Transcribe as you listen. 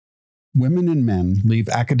Women and men leave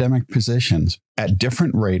academic positions at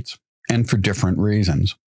different rates and for different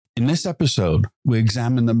reasons. In this episode, we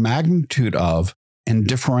examine the magnitude of and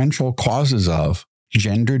differential causes of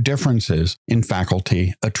gender differences in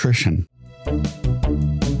faculty attrition.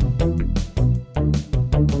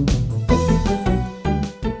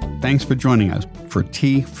 Thanks for joining us for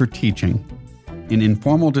Tea for Teaching, an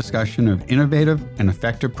informal discussion of innovative and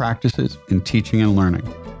effective practices in teaching and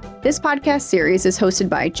learning. This podcast series is hosted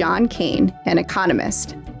by John Kane, an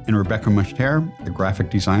economist, and Rebecca Mushtare, a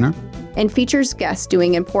graphic designer, and features guests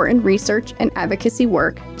doing important research and advocacy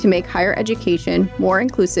work to make higher education more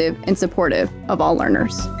inclusive and supportive of all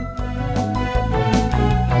learners.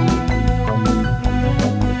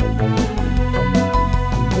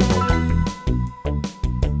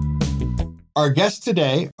 Our guests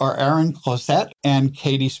today are Aaron Closet and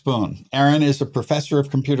Katie Spoon. Aaron is a professor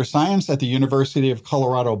of computer science at the University of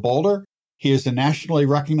Colorado Boulder. He is a nationally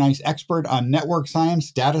recognized expert on network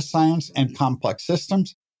science, data science, and complex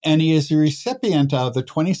systems, and he is a recipient of the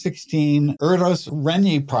 2016 Erdős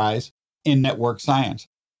Renyi Prize in Network Science.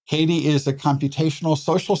 Katie is a computational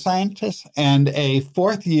social scientist and a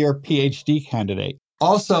fourth-year PhD candidate,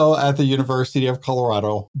 also at the University of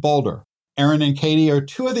Colorado Boulder. Aaron and Katie are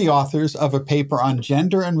two of the authors of a paper on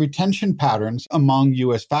gender and retention patterns among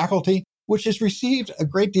U.S. faculty, which has received a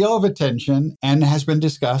great deal of attention and has been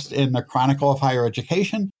discussed in the Chronicle of Higher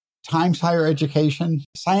Education, Times Higher Education,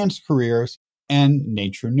 Science Careers, and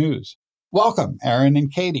Nature News. Welcome, Aaron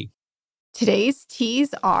and Katie. Today's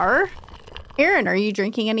teas are... Aaron, are you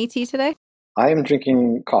drinking any tea today? I am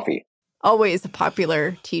drinking coffee. Always a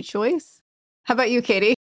popular tea choice. How about you,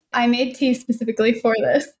 Katie? I made tea specifically for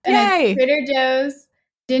this. And Yay! It's Trader Joe's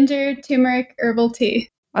ginger turmeric herbal tea.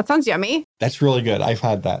 That sounds yummy. That's really good. I've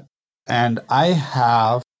had that. And I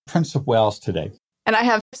have Prince of Wales today. And I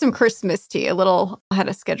have some Christmas tea, a little ahead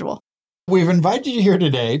of schedule. We've invited you here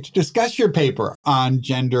today to discuss your paper on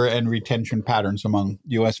gender and retention patterns among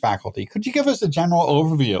U.S. faculty. Could you give us a general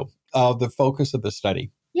overview of the focus of the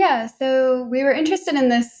study? Yeah, so we were interested in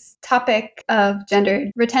this topic of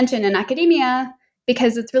gender retention in academia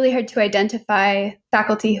because it's really hard to identify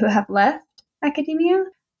faculty who have left academia.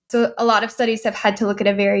 So a lot of studies have had to look at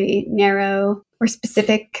a very narrow or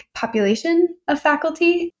specific population of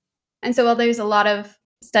faculty. And so while there's a lot of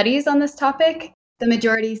studies on this topic, the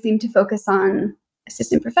majority seem to focus on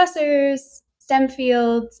assistant professors, STEM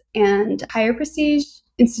fields, and higher prestige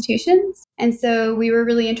institutions. And so we were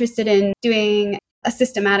really interested in doing a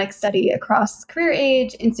systematic study across career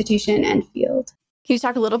age, institution, and field. Can you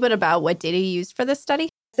talk a little bit about what data you used for this study?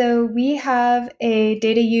 So we have a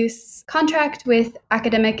data use contract with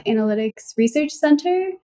Academic Analytics Research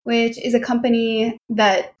Center, which is a company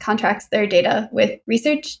that contracts their data with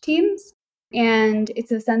research teams. And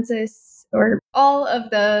it's a census or all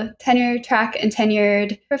of the tenure track and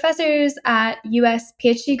tenured professors at U.S.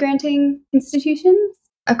 PhD granting institutions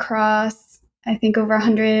across, I think, over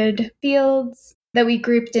 100 fields that we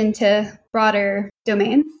grouped into broader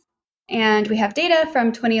domains. And we have data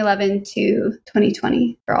from 2011 to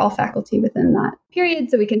 2020 for all faculty within that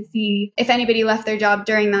period. So we can see if anybody left their job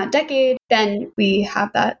during that decade, then we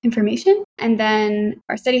have that information. And then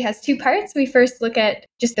our study has two parts. We first look at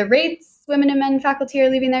just the rates women and men faculty are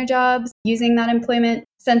leaving their jobs using that employment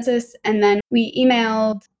census. And then we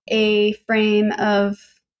emailed a frame of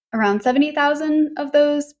around 70,000 of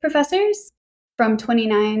those professors from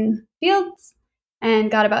 29 fields,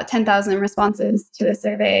 and got about 10,000 responses to the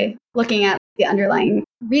survey looking at the underlying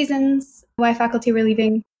reasons why faculty were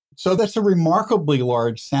leaving. So that's a remarkably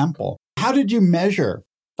large sample. How did you measure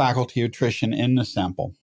faculty attrition in the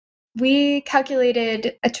sample? We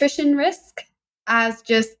calculated attrition risk as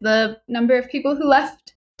just the number of people who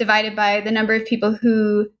left divided by the number of people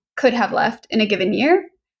who could have left in a given year.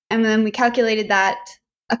 And then we calculated that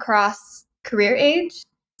across career age.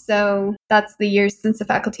 So that's the years since a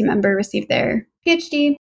faculty member received their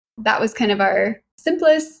PhD. That was kind of our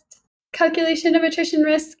simplest calculation of attrition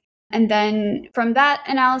risk. And then from that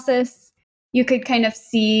analysis, you could kind of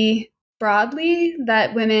see broadly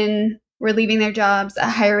that women were leaving their jobs at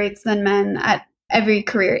higher rates than men at every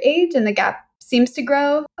career age, and the gap seems to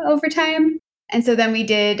grow over time. And so then we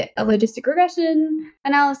did a logistic regression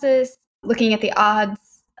analysis looking at the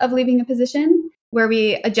odds of leaving a position where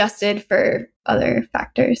we adjusted for other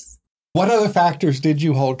factors. What other factors did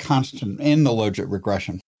you hold constant in the logit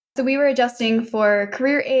regression? So we were adjusting for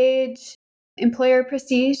career age, employer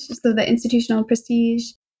prestige, so the institutional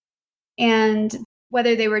prestige, and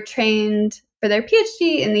whether they were trained for their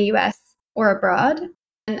PhD in the US or abroad.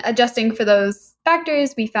 And adjusting for those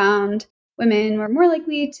factors, we found women were more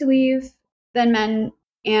likely to leave than men,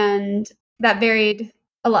 and that varied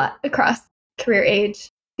a lot across career age,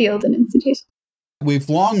 field, and institution. We've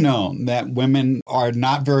long known that women are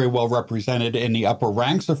not very well represented in the upper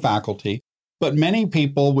ranks of faculty, but many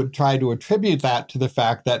people would try to attribute that to the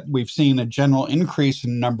fact that we've seen a general increase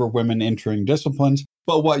in the number of women entering disciplines.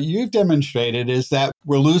 But what you've demonstrated is that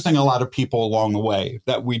we're losing a lot of people along the way,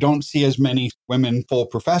 that we don't see as many women full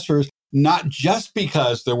professors, not just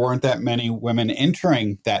because there weren't that many women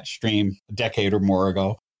entering that stream a decade or more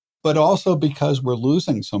ago, but also because we're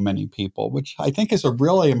losing so many people, which I think is a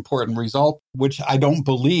really important result, which I don't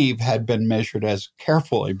believe had been measured as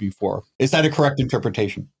carefully before. Is that a correct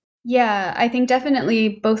interpretation? Yeah, I think definitely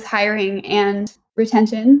both hiring and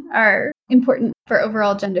retention are important for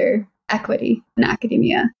overall gender equity in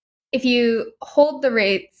academia. If you hold the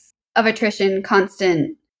rates of attrition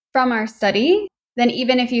constant from our study, then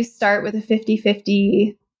even if you start with a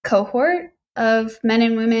 50-50 cohort of men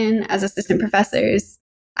and women as assistant professors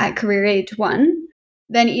at career age 1,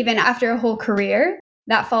 then even after a whole career,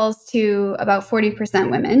 that falls to about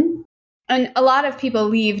 40% women. And a lot of people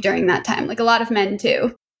leave during that time, like a lot of men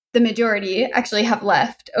too. The majority actually have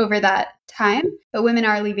left over that time, but women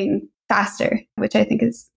are leaving faster, which I think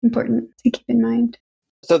is important to keep in mind.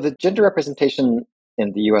 So the gender representation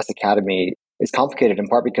in the US Academy is complicated in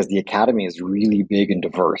part because the academy is really big and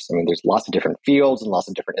diverse. I mean, there's lots of different fields and lots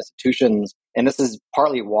of different institutions. And this is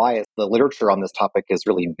partly why the literature on this topic is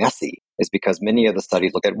really messy, is because many of the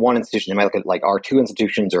studies look at one institution. They might look at like R2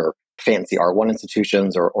 institutions or fancy R1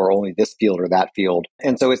 institutions or only this field or that field.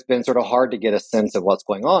 And so it's been sort of hard to get a sense of what's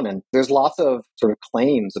going on. And there's lots of sort of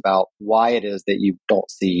claims about why it is that you don't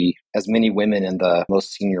see as many women in the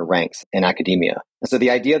most senior ranks in academia. And so the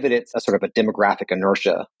idea that it's a sort of a demographic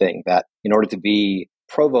inertia thing, that in order to be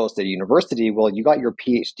provost at a university, well, you got your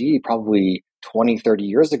PhD probably 20, 30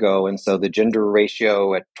 years ago. And so the gender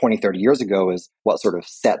ratio at 20, 30 years ago is what sort of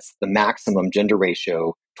sets the maximum gender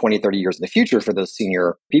ratio 20, 30 years in the future for those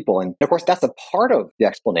senior people. And of course, that's a part of the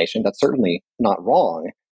explanation. That's certainly not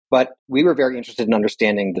wrong. But we were very interested in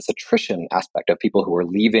understanding this attrition aspect of people who are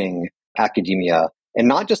leaving academia and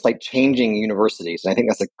not just like changing universities. And I think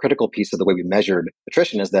that's a critical piece of the way we measured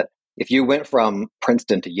attrition, is that if you went from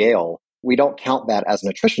Princeton to Yale, we don't count that as an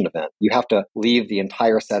attrition event. You have to leave the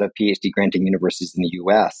entire set of PhD granting universities in the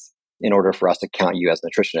US in order for us to count you as an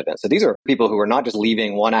attrition event. So these are people who are not just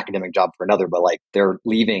leaving one academic job for another, but like they're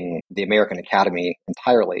leaving the American Academy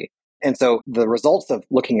entirely. And so the results of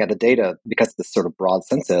looking at the data, because of this sort of broad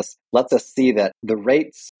census, lets us see that the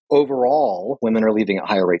rates overall, women are leaving at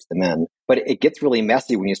higher rates than men. But it gets really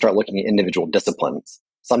messy when you start looking at individual disciplines.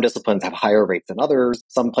 Some disciplines have higher rates than others.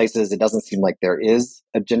 Some places, it doesn't seem like there is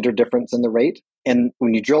a gender difference in the rate. And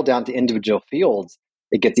when you drill down to individual fields,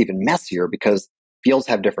 it gets even messier because fields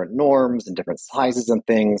have different norms and different sizes and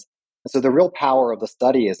things. And so the real power of the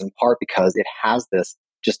study is in part because it has this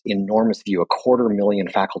just enormous view,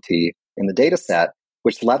 250,000 faculty in the data set,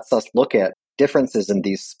 which lets us look at differences in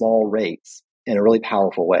these small rates in a really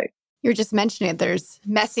powerful way. You're just mentioning it. There's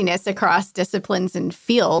messiness across disciplines and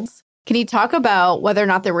fields. Can you talk about whether or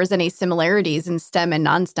not there was any similarities in STEM and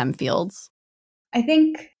non-STEM fields? I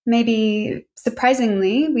think maybe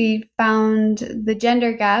surprisingly, we found the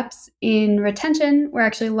gender gaps in retention were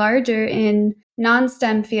actually larger in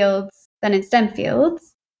non-STEM fields than in STEM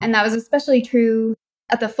fields. And that was especially true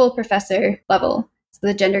at the full professor level. So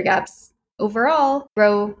the gender gaps overall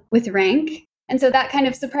grow with rank. And so that kind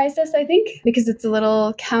of surprised us, I think, because it's a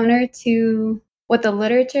little counter to what the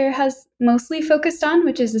literature has mostly focused on,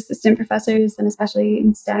 which is assistant professors and especially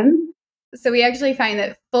in STEM. So we actually find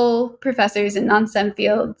that full professors in non-STEM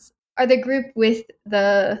fields are the group with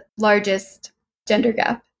the largest gender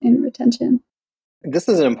gap in retention. This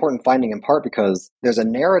is an important finding in part because there's a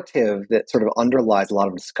narrative that sort of underlies a lot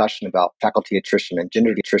of discussion about faculty attrition and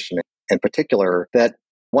gender attrition in particular, that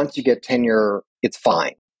once you get tenure, it's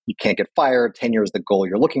fine. You can't get fired. Tenure is the goal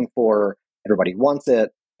you're looking for. Everybody wants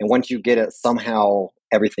it. And once you get it, somehow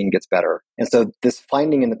everything gets better. And so this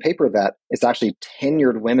finding in the paper that it's actually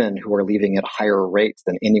tenured women who are leaving at higher rates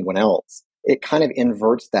than anyone else, it kind of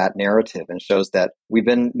inverts that narrative and shows that we've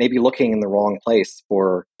been maybe looking in the wrong place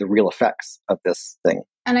for the real effects of this thing.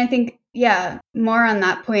 And I think, more on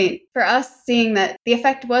that point. For us, seeing that the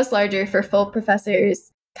effect was larger for full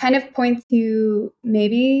professors kind of points to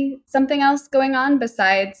maybe something else going on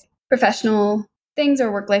besides professional things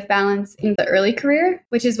or work-life balance in the early career,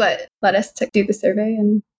 which is what led us to do the survey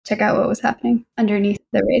and check out what was happening underneath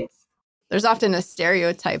the rates. There's often a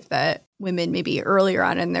stereotype that women maybe earlier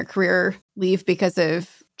on in their career leave because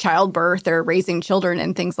of childbirth or raising children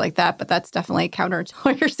and things like that, but that's definitely counter to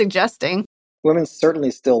what you're suggesting. Women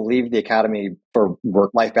certainly still leave the academy for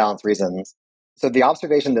work-life balance reasons. So the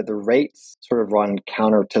observation that the rates sort of run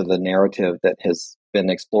counter to the narrative that has been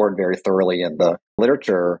explored very thoroughly in the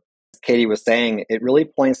literature, as Katie was saying, it really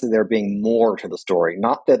points to there being more to the story.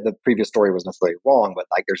 Not that the previous story was necessarily wrong, but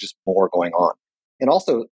like there's just more going on. And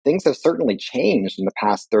also, things have certainly changed in the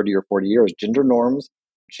past 30 or 40 years. Gender norms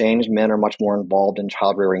changed. Men are much more involved in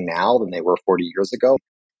child rearing now than they were 40 years ago.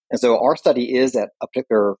 And so our study is at a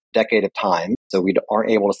particular decade of time. So we aren't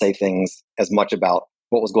able to say things as much about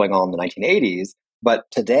what was going on in the 1980s. But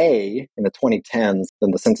today, in the 2010s,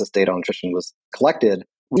 when the census data on nutrition was collected,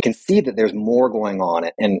 we can see that there's more going on.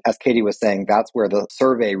 And as Katie was saying, that's where the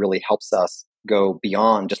survey really helps us go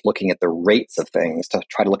beyond just looking at the rates of things to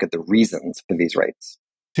try to look at the reasons for these rates.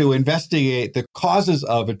 To investigate the causes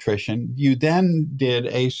of attrition, you then did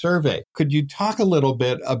a survey. Could you talk a little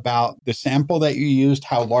bit about the sample that you used,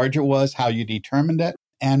 how large it was, how you determined it,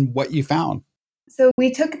 and what you found? So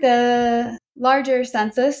we took the larger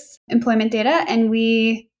census employment data and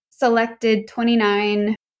we selected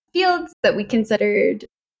 29 fields that we considered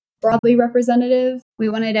broadly representative. We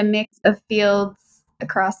wanted a mix of fields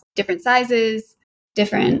across different sizes,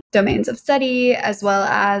 different domains of study, as well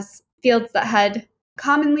as fields that had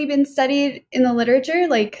commonly been studied in the literature,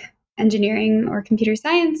 like engineering or computer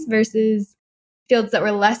science, versus fields that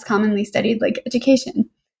were less commonly studied, like education.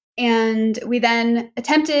 And we then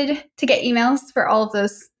attempted to get emails for all of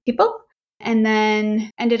those people, and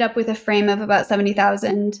then ended up with a frame of about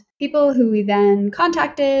 70,000 people who we then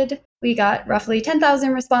contacted. We got roughly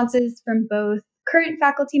 10,000 responses from both current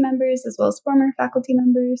faculty members as well as former faculty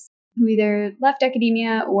members who either left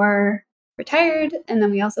academia or retired. And then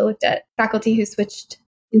we also looked at faculty who switched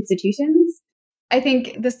institutions. I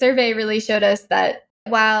think the survey really showed us that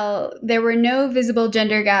while there were no visible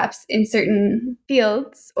gender gaps in certain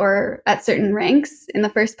fields or at certain ranks in the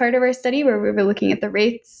first part of our study, where we were looking at the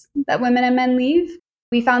rates that women and men leave,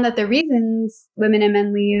 we found that the reasons women and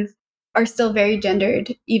men leave are still very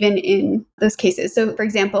gendered, even in those cases. So, for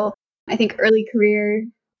example, I think early career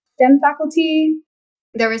STEM faculty,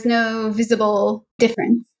 there was no visible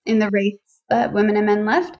difference in the rates that women and men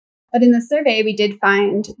left. But in the survey, we did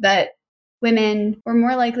find that women were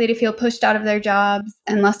more likely to feel pushed out of their jobs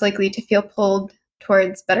and less likely to feel pulled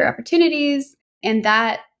towards better opportunities. And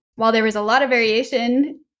that while there was a lot of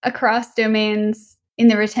variation across domains in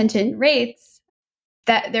the retention rates,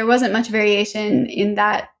 that there wasn't much variation in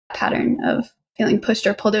that pattern of feeling pushed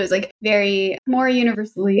or pulled. It was like very more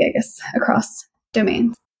universally, I guess, across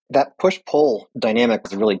domains. That push-pull dynamic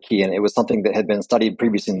is really key, and it was something that had been studied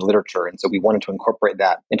previously in the literature, and so we wanted to incorporate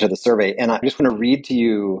that into the survey. And I just want to read to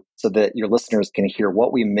you so that your listeners can hear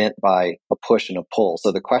what we meant by a push and a pull.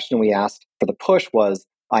 So the question we asked for the push was,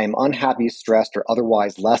 I am unhappy, stressed, or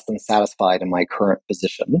otherwise less than satisfied in my current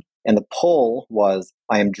position. And the pull was,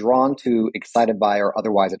 I am drawn to, excited by, or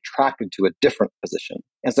otherwise attracted to a different position.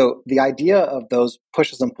 And so the idea of those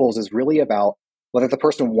pushes and pulls is really about whether the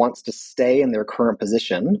person wants to stay in their current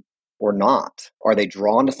position or not. Are they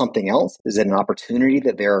drawn to something else? Is it an opportunity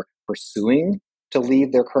that they're pursuing to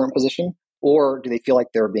leave their current position? Or do they feel like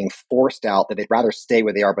they're being forced out, that they'd rather stay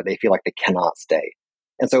where they are, but they feel like they cannot stay?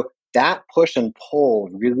 And so that push and pull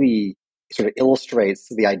really sort of illustrates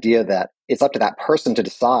the idea that it's up to that person to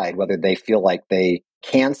decide whether they feel like they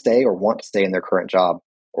can stay or want to stay in their current job,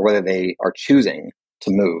 or whether they are choosing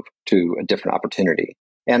to move to a different opportunity.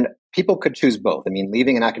 And people could choose both. I mean,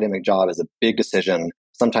 leaving an academic job is a big decision.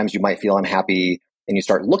 Sometimes you might feel unhappy and you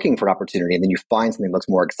start looking for an opportunity, and then you find something that looks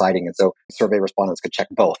more exciting. And so survey respondents could check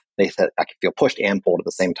both. They said, I could feel pushed and pulled at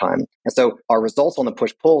the same time. And so our results on the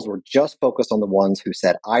push-pulls were just focused on the ones who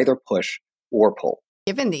said either push or pull.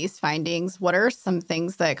 Given these findings, what are some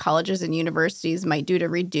things that colleges and universities might do to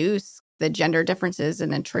reduce the gender differences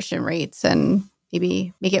in attrition rates and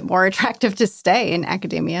maybe make it more attractive to stay in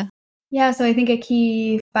academia? Yeah, so I think a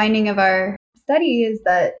key finding of our study is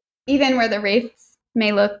that even where the rates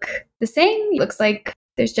may look the same, it looks like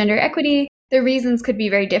there's gender equity, the reasons could be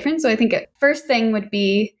very different. So I think a first thing would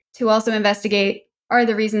be to also investigate, are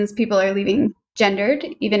the reasons people are leaving gendered,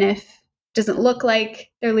 even if it doesn't look like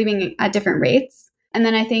they're leaving at different rates. And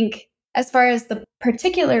then I think as far as the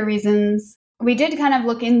particular reasons, we did kind of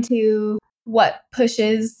look into what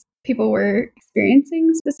pushes people were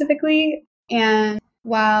experiencing specifically. And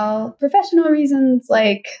while professional reasons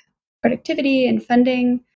like productivity and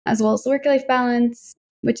funding, as well as work-life balance,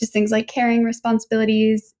 which is things like caring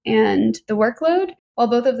responsibilities and the workload, while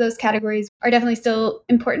both of those categories are definitely still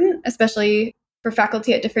important, especially for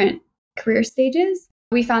faculty at different career stages,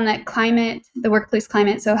 we found that climate, the workplace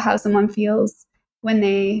climate, so how someone feels when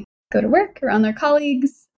they go to work around their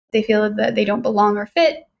colleagues, they feel that they don't belong or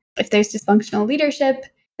fit, if there's dysfunctional leadership,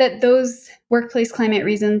 that those workplace climate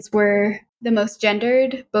reasons were the most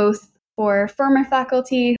gendered, both for former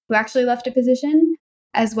faculty who actually left a position,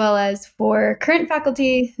 as well as for current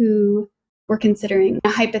faculty who were considering a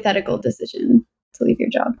hypothetical decision to leave your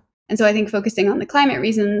job. And so I think focusing on the climate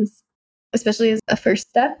reasons, especially as a first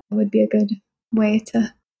step, would be a good way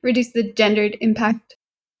to reduce the gendered impact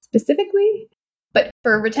specifically. But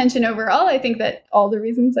for retention overall, I think that all the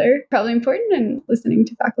reasons are probably important, and listening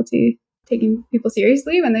to faculty, taking people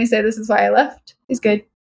seriously when they say this is why I left is good.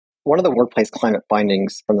 One of the workplace climate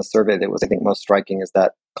findings from the survey that was, I think, most striking is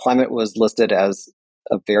that climate was listed as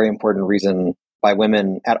a very important reason by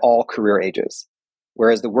women at all career ages,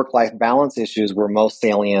 whereas the work-life balance issues were most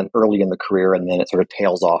salient early in the career, and then it sort of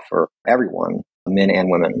tails off for everyone, men and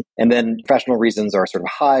women. And then professional reasons are sort of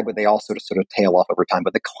high, but they also sort of tail off over time.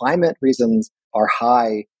 But the climate reasons are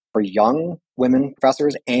high for young women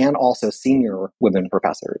professors and also senior women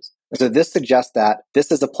professors. So this suggests that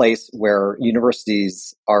this is a place where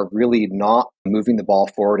universities are really not moving the ball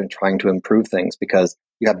forward and trying to improve things, because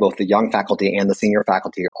you have both the young faculty and the senior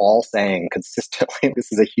faculty all saying consistently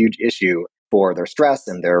this is a huge issue for their stress,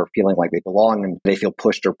 and they're feeling like they belong and they feel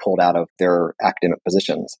pushed or pulled out of their academic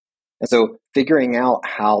positions. And so figuring out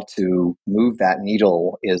how to move that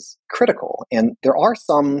needle is critical. And there are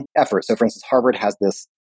some efforts. So for instance, Harvard has this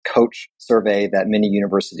coach survey that many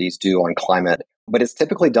universities do on climate, but it's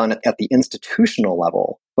typically done at the institutional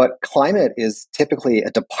level. But climate is typically a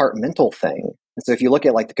departmental thing. And so if you look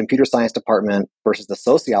at like the computer science department versus the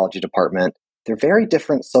sociology department, they're very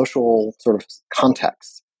different social sort of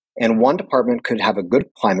contexts. And one department could have a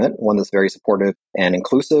good climate, one that's very supportive and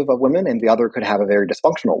inclusive of women, and the other could have a very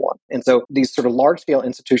dysfunctional one. And so these sort of large-scale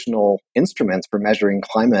institutional instruments for measuring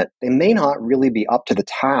climate, they may not really be up to the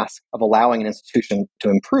task of allowing an institution to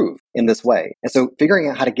improve in this way. And so figuring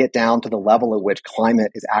out how to get down to the level at which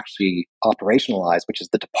climate is actually operationalized, which is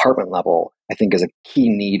the department level, I think is a key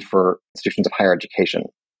need for institutions of higher education.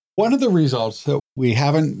 One of the results that we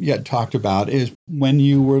haven't yet talked about is when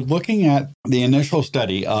you were looking at the initial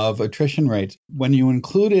study of attrition rates, when you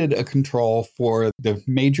included a control for the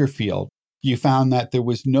major field, you found that there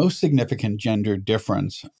was no significant gender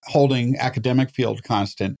difference holding academic field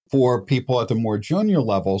constant for people at the more junior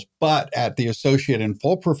levels, but at the associate and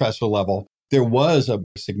full professor level, there was a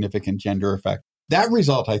significant gender effect. That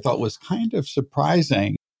result I thought was kind of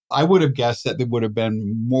surprising. I would have guessed that there would have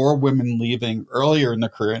been more women leaving earlier in the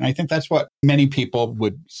career. And I think that's what many people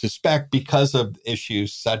would suspect because of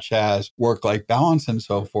issues such as work-life balance and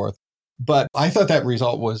so forth. But I thought that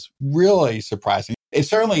result was really surprising. It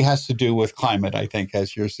certainly has to do with climate, I think,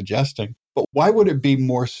 as you're suggesting. But why would it be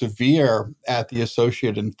more severe at the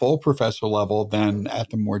associate and full professor level than at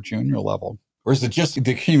the more junior level? Or is it just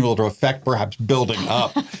the cumulative effect perhaps building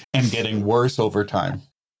up and getting worse over time?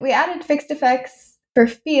 We added fixed effects for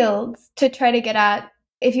fields to try to get at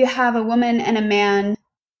if you have a woman and a man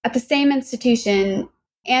at the same institution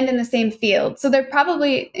and in the same field. So they're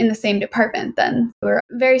probably in the same department then. We're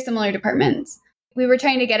very similar departments. We were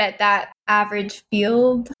trying to get at that average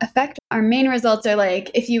field effect. Our main results are like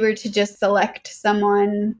if you were to just select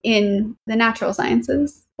someone in the natural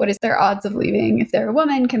sciences, what is their odds of leaving if they're a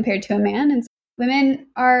woman compared to a man? And so women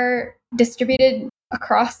are distributed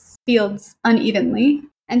across fields unevenly.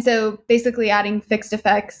 And so basically adding fixed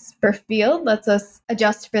effects for field lets us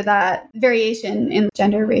adjust for that variation in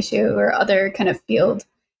gender ratio or other kind of field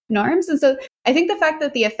norms. And so I think the fact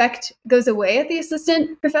that the effect goes away at the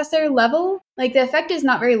assistant professor level, like the effect is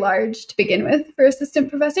not very large to begin with for assistant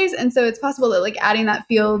professors. And so it's possible that like adding that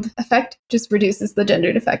field effect just reduces the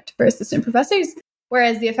gendered effect for assistant professors,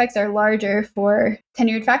 whereas the effects are larger for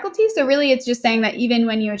tenured faculty. So really it's just saying that even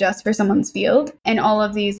when you adjust for someone's field and all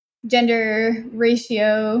of these gender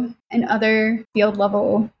ratio and other field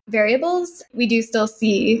level variables, we do still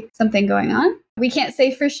see something going on. We can't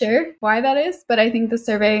say for sure why that is, but I think the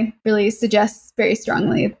survey really suggests very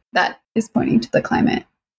strongly that is pointing to the climate.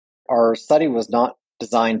 Our study was not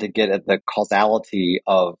designed to get at the causality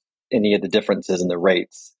of any of the differences in the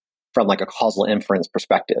rates from like a causal inference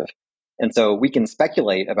perspective. And so we can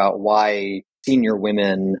speculate about why senior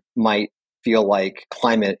women might feel like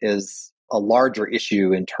climate is a larger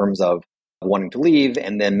issue in terms of wanting to leave,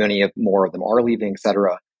 and then more of them are leaving, et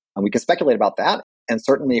cetera. And we can speculate about that. And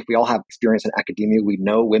certainly if we all have experience in academia, we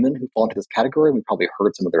know women who fall into this category. We probably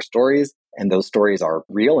heard some of their stories, and those stories are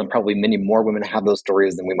real, and probably many more women have those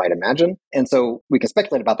stories than we might imagine. And so we can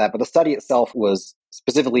speculate about that, but the study itself was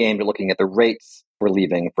specifically aimed at looking at the rates for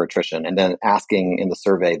leaving for attrition, and then asking in the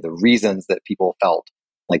survey the reasons that people felt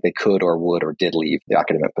like they could or would or did leave the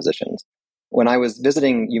academic positions. When I was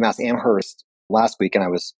visiting UMass Amherst last week and I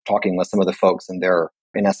was talking with some of the folks in their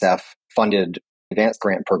NSF-funded advanced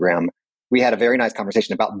grant program, we had a very nice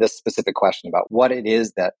conversation about this specific question about what it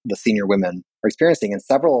is that the senior women are experiencing. And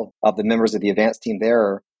several of the members of the advanced team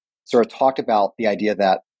there sort of talked about the idea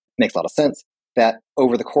that makes a lot of sense, that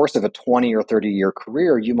over the course of a 20 or 30-year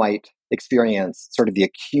career, you might experience sort of the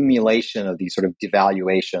accumulation of these sort of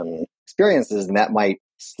devaluation experiences, and that might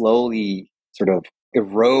slowly sort of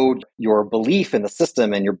erode your belief in the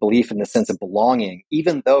system and your belief in the sense of belonging,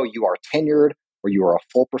 even though you are tenured or you are a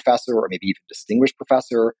full professor or maybe even distinguished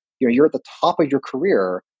professor. You're at the top of your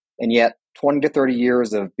career, and yet 20 to 30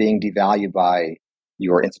 years of being devalued by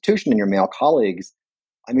your institution and your male colleagues.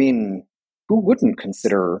 I mean, who wouldn't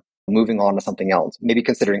consider moving on to something else, maybe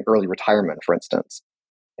considering early retirement, for instance?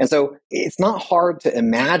 And so it's not hard to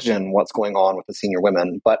imagine what's going on with the senior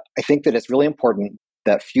women, but I think that it's really important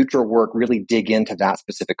that future work really dig into that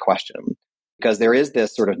specific question, because there is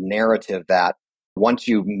this sort of narrative that once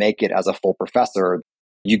you make it as a full professor,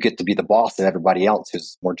 you get to be the boss of everybody else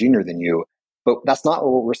who's more junior than you. But that's not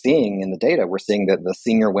what we're seeing in the data. We're seeing that the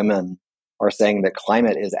senior women are saying that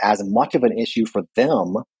climate is as much of an issue for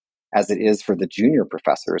them as it is for the junior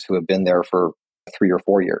professors who have been there for 3 or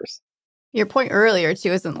 4 years. Your point earlier,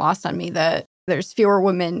 too, isn't lost on me that there's fewer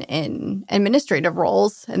women in administrative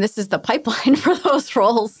roles. And this is the pipeline for those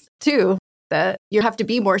roles, too, that you have to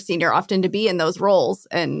be more senior often to be in those roles.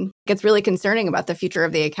 And it gets really concerning about the future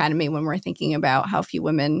of the academy when we're thinking about how few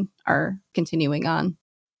women are continuing on.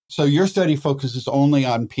 So your study focuses only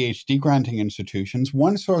on PhD granting institutions.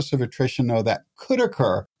 One source of attrition, though, that could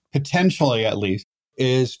occur, potentially at least,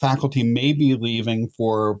 is faculty may be leaving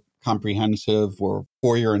for comprehensive or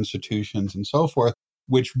four-year institutions and so forth,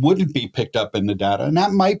 which wouldn't be picked up in the data. And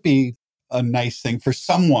that might be a nice thing for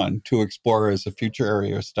someone to explore as a future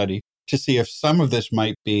area of study, to see if some of this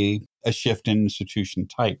might be a shift in institution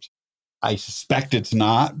types. I suspect it's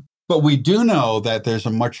not, but we do know that there's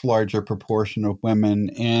a much larger proportion of women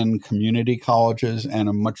in community colleges and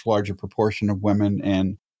a much larger proportion of women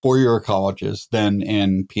in four-year colleges than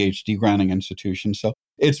in PhD granting institutions. So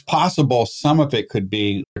it's possible some of it could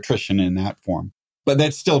be attrition in that form. But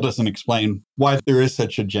that still doesn't explain why there is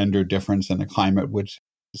such a gender difference in the climate, which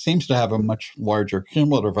seems to have a much larger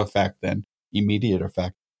cumulative effect than immediate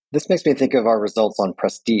effect. This makes me think of our results on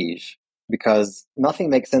prestige, because nothing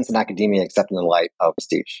makes sense in academia except in the light of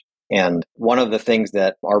prestige. And one of the things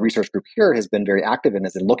that our research group here has been very active in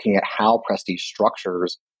is in looking at how prestige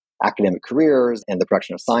structures academic careers and the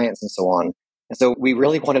production of science and so on. And so we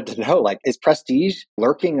really wanted to know, is prestige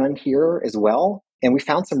lurking on here as well? And we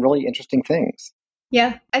found some really interesting things.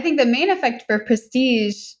 Yeah, I think the main effect for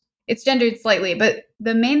prestige, it's gendered slightly, but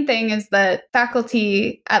the main thing is that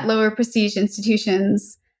faculty at lower prestige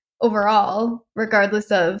institutions overall,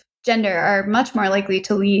 regardless of gender, are much more likely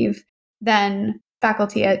to leave than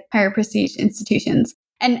faculty at higher prestige institutions.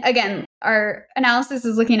 And again, our analysis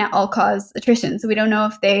is looking at all-cause attrition. So we don't know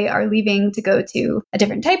if they are leaving to go to a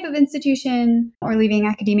different type of institution or leaving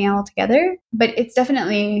academia altogether, but it's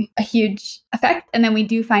definitely a huge effect. And then we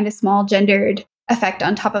do find a small gendered effect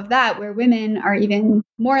on top of that, where women are even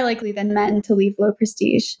more likely than men to leave low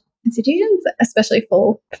prestige institutions, especially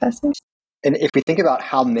full professors. And if we think about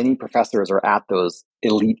how many professors are at those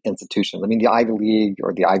elite institutions, the Ivy League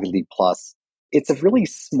or the Ivy League Plus, it's a really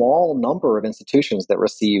small number of institutions that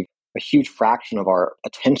receive a huge fraction of our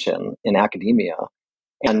attention in academia.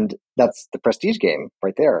 And that's the prestige game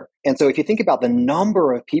right there. And so if you think about the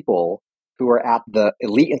number of people who are at the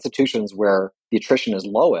elite institutions where the attrition is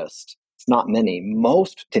lowest, it's not many.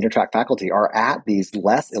 Most tenure track faculty are at these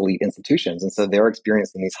less elite institutions. And so they're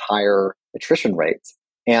experiencing these higher attrition rates.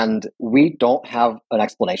 And we don't have an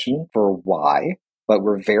explanation for why, but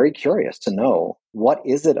we're very curious to know, what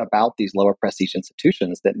is it about these lower prestige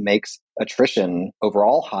institutions that makes attrition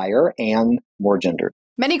overall higher and more gendered?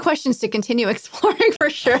 Many questions to continue exploring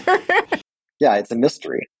for sure. Yeah, it's a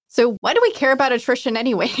mystery. So why do we care about attrition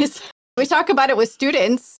anyways? We talk about it with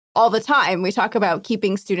students all the time. We talk about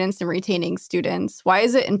keeping students and retaining students. Why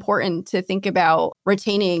is it important to think about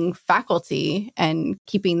retaining faculty and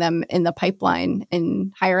keeping them in the pipeline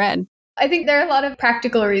in higher ed? I think there are a lot of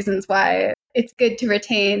practical reasons why it's good to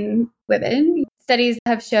retain women. Studies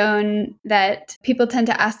have shown that people tend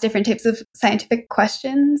to ask different types of scientific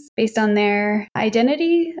questions based on their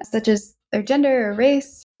identity, such as their gender or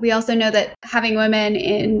race. We also know that having women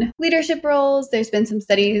in leadership roles, there's been some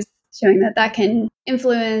studies showing that that can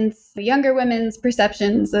influence younger women's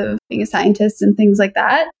perceptions of being a scientist and things like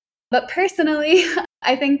that. But personally,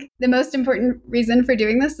 I think the most important reason for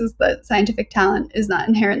doing this is that scientific talent is not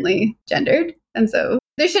inherently gendered. And so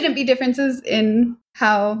there shouldn't be differences in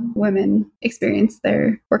how women experience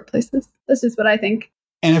their workplaces. That's just what I think.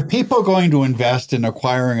 And if people are going to invest in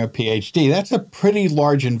acquiring a PhD, that's a pretty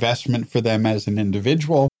large investment for them as an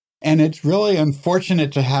individual. And it's really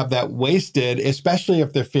unfortunate to have that wasted, especially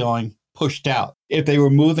if they're feeling pushed out. If they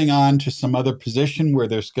were moving on to some other position where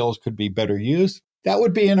their skills could be better used, that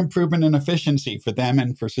would be an improvement in efficiency for them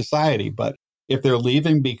and for society. But if they're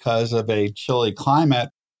leaving because of a chilly climate,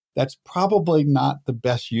 that's probably not the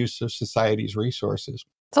best use of society's resources.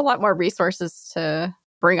 It's a lot more resources to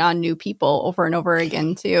bring on new people over and over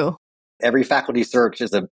again, too. Every faculty search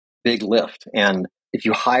is a big lift. And if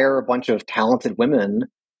you hire a bunch of talented women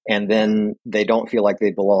and then they don't feel like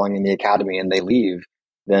they belong in the academy and they leave,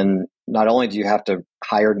 then not only do you have to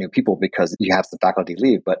hire new people because you have some faculty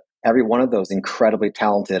leave, but every one of those incredibly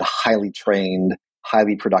talented, highly trained,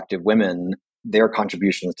 highly productive women, their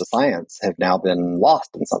contributions to science have now been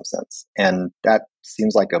lost in some sense. And that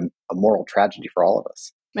seems like a moral tragedy for all of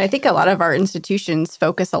us. I think a lot of our institutions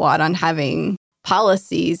focus a lot on having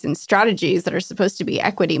policies and strategies that are supposed to be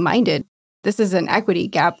equity-minded. This is an equity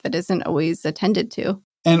gap that isn't always attended to.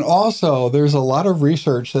 And also, there's a lot of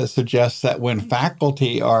research that suggests that when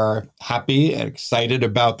faculty are happy and excited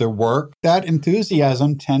about their work, that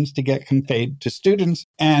enthusiasm tends to get conveyed to students.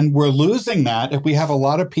 And we're losing that if we have a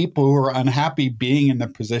lot of people who are unhappy being in the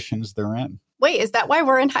positions they're in. Wait, is that why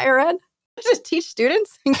we're in higher ed? Just teach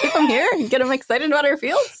students and keep them here and get them excited about our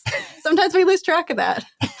fields? Sometimes we lose track of that.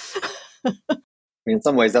 I mean, in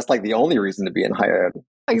some ways, that's like the only reason to be in higher ed.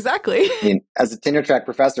 Exactly. I mean, as a tenure track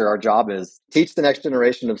professor, our job is teach the next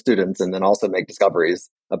generation of students and then also make discoveries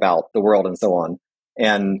about the world and so on.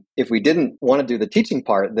 And if we didn't want to do the teaching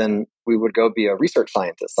part, then we would go be a research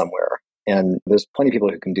scientist somewhere. And there's plenty of people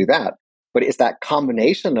who can do that. But it's that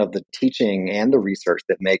combination of the teaching and the research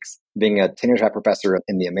that makes being a tenure track professor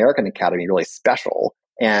in the American Academy really special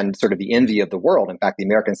and sort of the envy of the world. In fact, the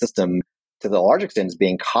American system, to the large extent, is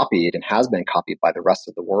being copied and has been copied by the rest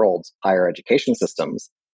of the world's higher education systems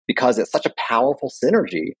because it's such a powerful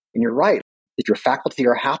synergy. And you're right. If your faculty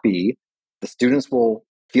are happy, the students will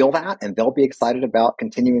feel that and they'll be excited about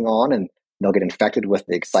continuing on and they'll get infected with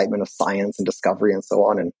the excitement of science and discovery and so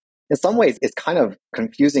on. And in some ways, it's kind of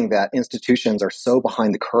confusing that institutions are so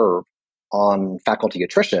behind the curve on faculty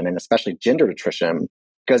attrition and especially gendered attrition,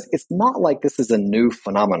 because it's not like this is a new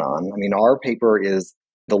phenomenon. I mean, our paper is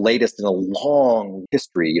the latest in a long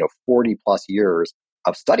history, 40 plus years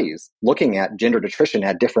of studies looking at gendered attrition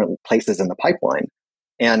at different places in the pipeline.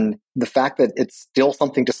 And the fact that it's still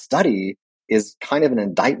something to study is kind of an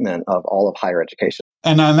indictment of all of higher education.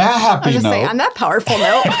 And on that happy note, on that powerful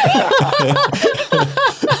note,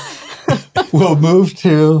 we'll move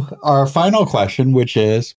to our final question, which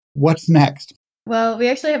is, what's next? Well, we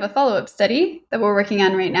actually have a follow-up study that we're working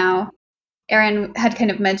on right now. Aaron had kind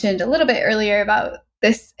of mentioned a little bit earlier about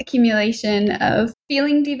this accumulation of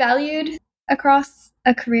feeling devalued across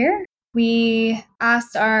a career. We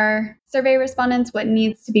asked our survey respondents what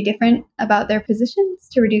needs to be different about their positions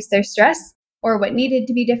to reduce their stress, or what needed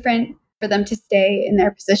to be different for them to stay in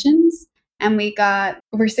their positions. And we got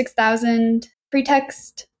over 6,000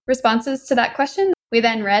 pretext responses to that question. We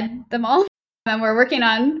then read them all, and we're working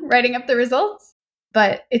on writing up the results.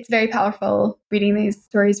 But it's very powerful reading these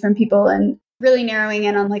stories from people and really narrowing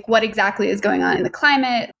in on what exactly is going on in the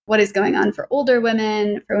climate, what is going on for older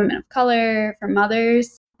women, for women of color, for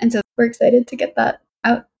mothers. And so we're excited to get that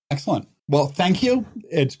out. Excellent. Well, thank you.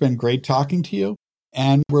 It's been great talking to you.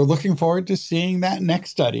 And we're looking forward to seeing that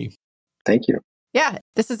next study. Thank you. Yeah,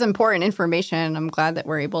 this is important information. I'm glad that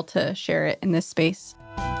we're able to share it in this space.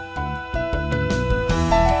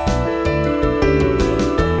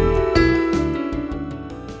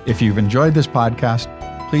 If you've enjoyed this podcast,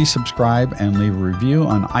 please subscribe and leave a review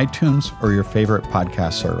on iTunes or your favorite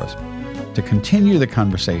podcast service. To continue the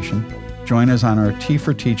conversation, join us on our T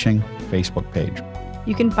for Teaching Facebook page.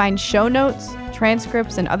 You can find show notes,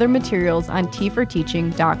 transcripts, and other materials on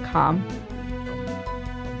tforteaching.com.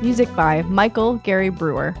 Music by Michael Gary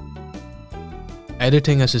Brewer.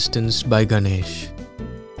 Editing assistance by Ganesh.